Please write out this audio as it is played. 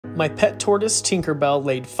My pet tortoise Tinkerbell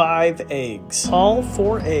laid 5 eggs. All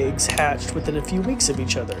 4 eggs hatched within a few weeks of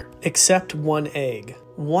each other, except 1 egg.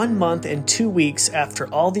 1 month and 2 weeks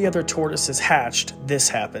after all the other tortoises hatched, this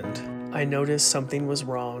happened. I noticed something was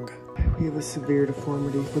wrong. We have a severe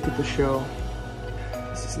deformity. Look at the shell.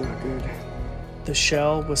 This is not good. The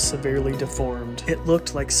shell was severely deformed. It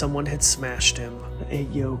looked like someone had smashed him. The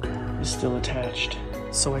egg yolk is still attached.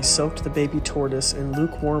 So I soaked the baby tortoise in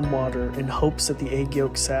lukewarm water in hopes that the egg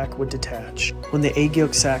yolk sac would detach. When the egg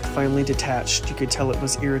yolk sac finally detached, you could tell it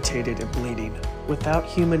was irritated and bleeding. Without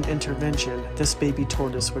human intervention, this baby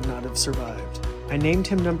tortoise would not have survived. I named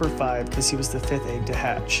him number 5 because he was the 5th egg to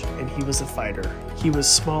hatch, and he was a fighter. He was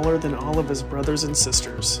smaller than all of his brothers and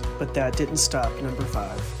sisters, but that didn't stop number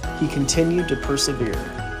 5. He continued to persevere.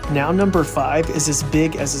 Now number 5 is as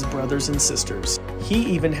big as his brothers and sisters. He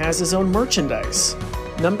even has his own merchandise.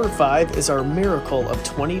 Number 5 is our miracle of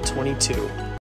 2022.